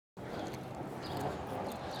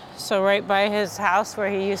So right by his house where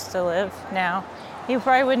he used to live now, he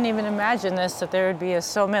probably wouldn't even imagine this, that there would be a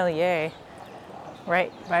sommelier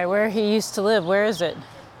right by where he used to live. Where is it?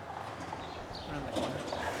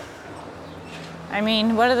 I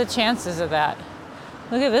mean, what are the chances of that?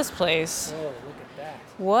 Look at this place. Whoa, look at that.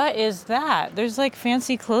 What is that? There's like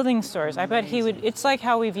fancy clothing stores. I bet he would, it's like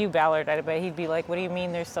how we view Ballard. I bet he'd be like, what do you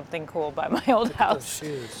mean there's something cool by my old house? Those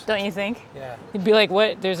shoes. Don't you think? Yeah. He'd be like,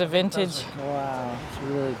 what? There's a vintage. Wow, it's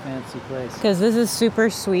a really fancy place. Because this is super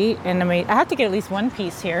sweet and amazing. I have to get at least one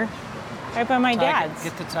piece here. Right by my dad's.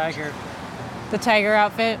 Get the tiger The tiger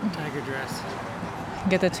outfit. dress.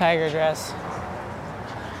 Get the tiger dress.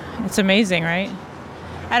 It's amazing, right?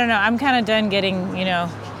 I don't know. I'm kind of done getting,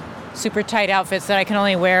 super tight outfits that I can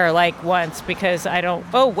only wear like once because I don't.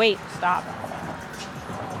 Oh, wait, stop.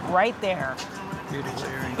 Right there. Beautiful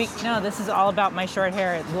earrings. No, this is all about my short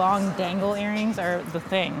hair. Long dangle earrings are the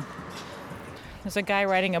thing. There's a guy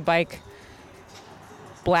riding a bike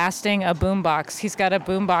blasting a boombox. He's got a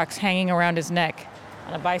boombox hanging around his neck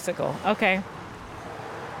on a bicycle. Okay.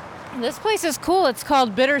 This place is cool. It's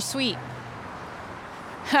called Bittersweet.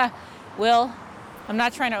 Will, I'm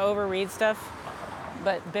not trying to overread stuff,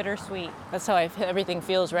 but bittersweet. That's how everything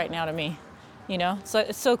feels right now to me. So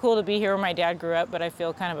it's so cool to be here where my dad grew up, but I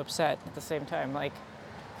feel kind of upset at the same time. Like,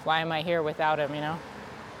 why am I here without him,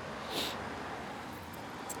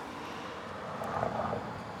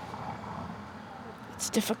 It's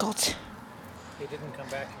difficult. He didn't come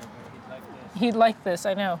back here, but he'd like this. He'd like this,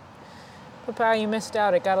 I know. Papa, you missed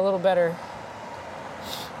out. It got a little better.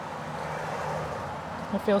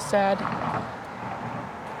 I feel sad.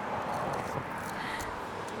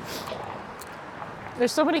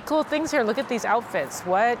 There's so many cool things here. Look at these outfits.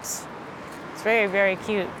 What? It's very, very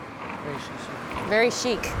cute. Very chic. Very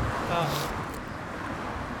chic. Oh.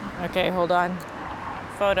 Okay, hold on.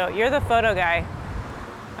 Photo. You're the photo guy.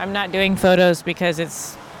 I'm not doing photos because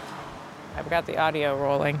I've got the audio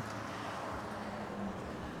rolling.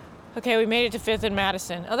 Okay, we made it to 5th and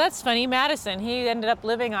Madison. Oh, that's funny, Madison. He ended up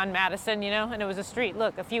living on Madison, and it was a street,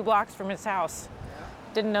 look, a few blocks from his house.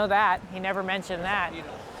 Didn't know that. He never mentioned that.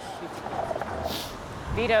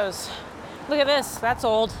 Vito's. Look at this, that's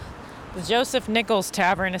old. The Joseph Nichols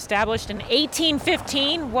Tavern, established in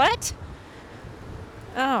 1815. What?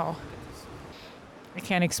 Oh. I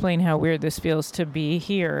can't explain how weird this feels to be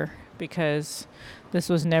here because this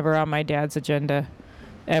was never on my dad's agenda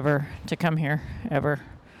ever to come here, ever.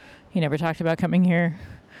 He never talked about coming here.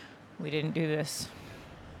 We didn't do this.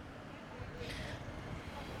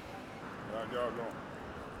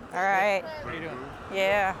 All right. What are you doing?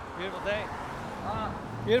 Yeah. Beautiful day.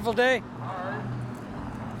 Beautiful day.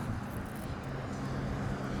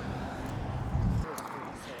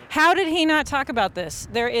 How did he not talk about this?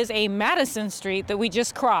 There is a Madison Street that we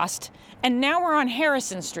just crossed, and now we're on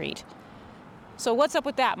Harrison Street. So what's up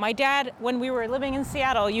with that? My dad, when we were living in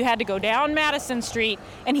Seattle, you had to go down Madison Street,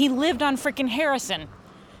 and he lived on frickin' Harrison.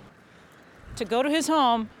 To go to his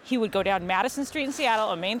home, he would go down Madison Street in Seattle,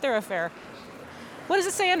 a main thoroughfare. What does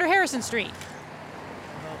it say under Harrison Street?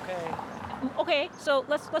 Okay, so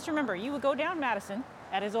let's remember, you would go down Madison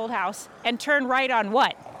at his old house and turn right on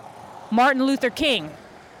what? Martin Luther King.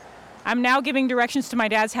 I'm now giving directions to my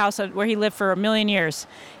dad's house where he lived for a million years.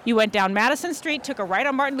 You went down Madison Street, took a right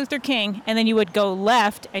on Martin Luther King, and then you would go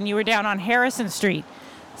left and you were down on Harrison Street.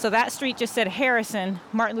 So that street just said Harrison,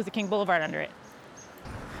 Martin Luther King Boulevard under it.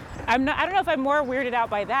 I don't know if I'm more weirded out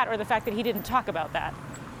by that or the fact that he didn't talk about that.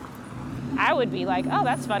 I would be like, oh,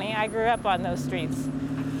 that's funny. I grew up on those streets.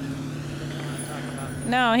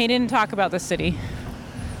 No, he didn't talk about the city.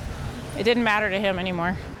 It didn't matter to him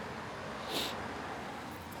anymore.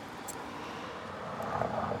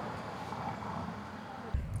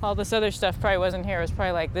 All this other stuff probably wasn't here. It was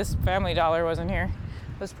probably like this Family Dollar wasn't here.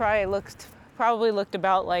 It was probably looked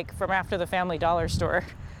about like from after the Family Dollar store.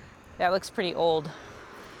 That looks pretty old.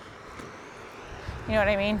 You know what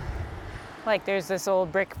I mean? Like there's this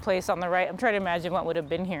old brick place on the right. I'm trying to imagine what would have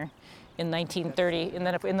been here in 1930 and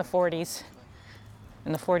then in the 40s.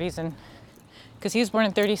 In the 40s, and because he was born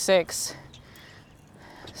in 36,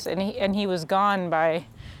 and he was gone by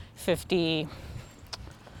 50.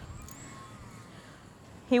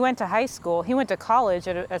 He went to high school. He went to college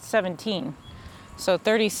at 17. So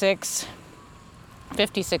 36,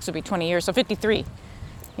 56 would be 20 years. So 53.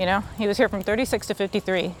 He was here from 36 to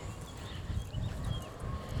 53.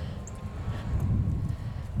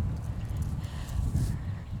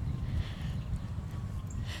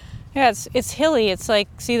 Yeah, it's hilly. It's like,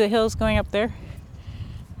 see the hills going up there?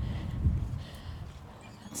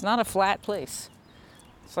 It's not a flat place.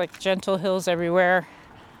 It's like gentle hills everywhere,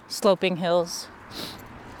 sloping hills.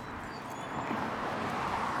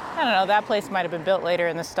 I don't know, that place might have been built later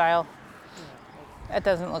in the style. That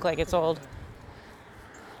doesn't look like it's old.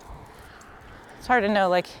 It's hard to know,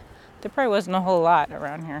 like, there probably wasn't a whole lot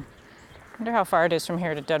around here. I wonder how far it is from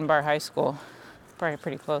here to Dunbar High School. Probably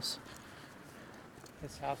pretty close.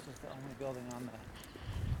 This house is the only building on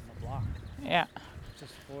the block. Yeah. It's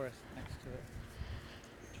just forest next to it.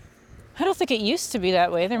 I don't think it used to be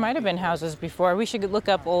that way. There might have been houses before. We should look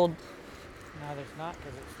up old. No, there's not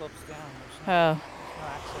because it slopes down. There's Oh. no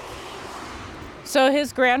access. So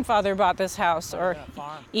his grandfather bought this house, or Yeah,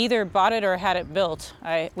 farm. either bought it or had it built.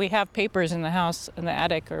 We have papers in the house, in the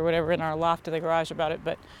attic or whatever, in our loft or the garage about it,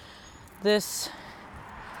 but this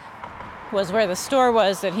was where the store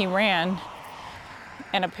was that he ran,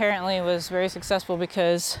 and apparently was very successful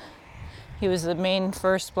because he was the main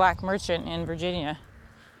first black merchant in Virginia.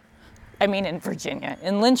 In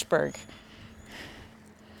Lynchburg.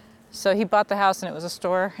 So he bought the house and it was a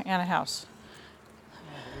store and a house.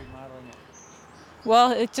 Yeah, they're remodeling it.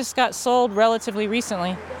 Well, it just got sold relatively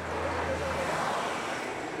recently.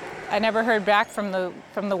 I never heard back from the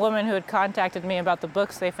woman who had contacted me about the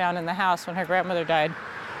books they found in the house when her grandmother died.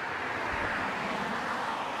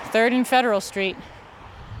 3rd and Federal Street.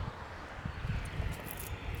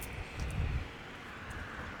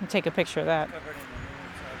 I'll take a picture of that. Covered in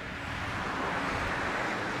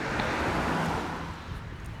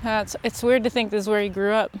the It's weird to think this is where he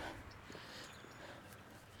grew up.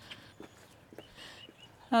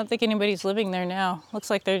 I don't think anybody's living there now. Looks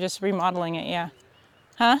like they're just remodeling it, yeah.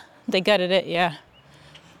 Huh? They gutted it, yeah.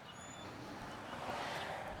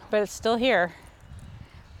 But it's still here.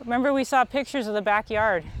 Remember we saw pictures of the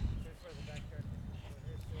backyard.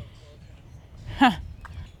 Huh.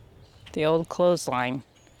 The old clothesline.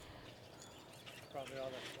 probably all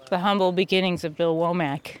that's left. The humble beginnings of Bill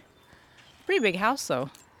Womack. Pretty big house though.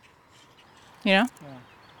 You know? Yeah.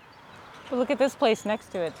 But look at this place next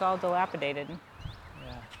to it. It's all dilapidated.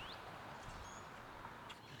 Yeah.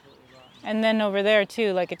 Completely rotten. And then over there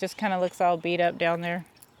too, like it just kind of looks all beat up down there.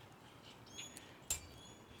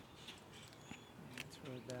 It's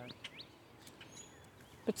really bad.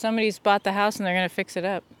 But somebody's bought the house and they're gonna fix it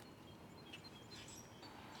up.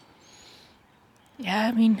 Yeah,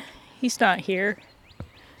 I mean, he's not here.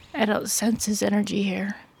 I don't sense his energy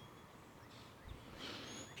here.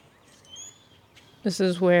 This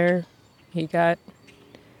is where he got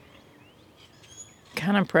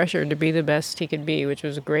kind of pressured to be the best he could be, which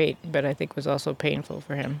was great, but I think was also painful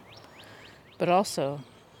for him. But also,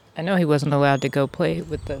 I know he wasn't allowed to go play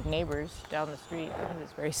with the neighbors down the street. He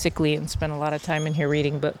was very sickly and spent a lot of time in here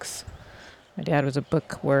reading books. My dad was a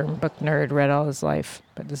bookworm, book nerd, read all his life,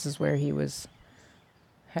 but this is where he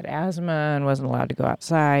had asthma and wasn't allowed to go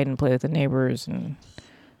outside and play with the neighbors and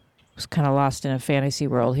was kind of lost in a fantasy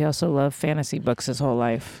world. He also loved fantasy books his whole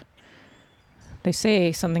life. They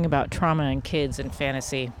say something about trauma in kids and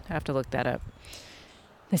fantasy. I have to look that up.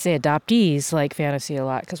 They say adoptees like fantasy a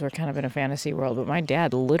lot because we're kind of in a fantasy world, but my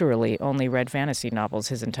dad literally only read fantasy novels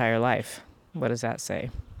his entire life. What does that say?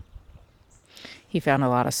 He found a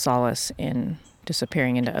lot of solace in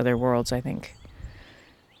disappearing into other worlds, I think.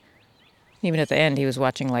 Even at the end, he was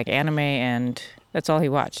watching like anime, and that's all he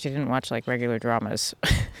watched. He didn't watch like regular dramas.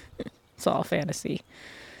 It's all fantasy.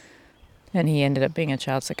 And he ended up being a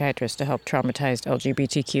child psychiatrist to help traumatized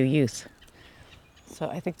LGBTQ youth. So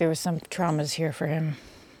I think there was some traumas here for him.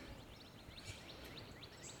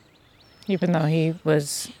 Even though he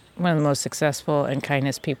was one of the most successful and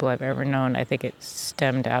kindest people I've ever known, I think it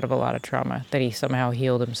stemmed out of a lot of trauma that he somehow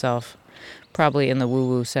healed himself, probably in the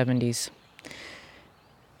woo-woo 70s.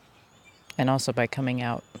 And also by coming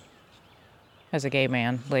out as a gay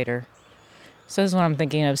man later. So this is what I'm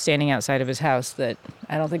thinking of, standing outside of his house, that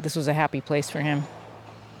I don't think this was a happy place for him.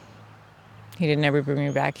 He didn't ever bring me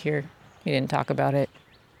back here. He didn't talk about it,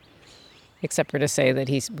 except for to say that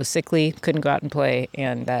he was sickly, couldn't go out and play,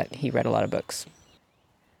 and that he read a lot of books.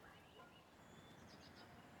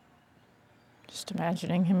 Just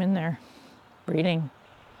imagining him in there, reading.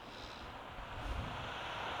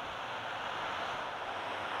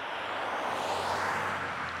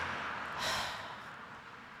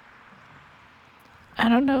 I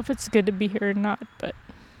don't know if it's good to be here or not, but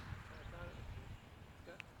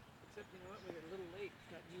Except, you know what? We got a little late.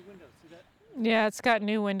 It's got new windows. See that? yeah, it's got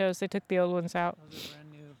new windows. They took the old ones out. Those are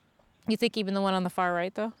brand new. You think even the one on the far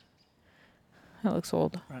right, though? That looks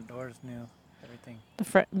old. Front door's new. Everything. The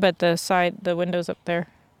front, but the side, the windows up there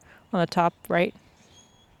on the top right,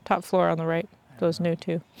 top floor on the right, those new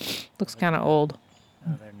too. Looks kind of old.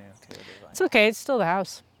 Oh, they're new too. It's okay. It's still the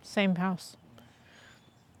house. Same house.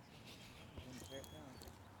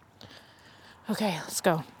 Okay, let's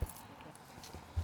go.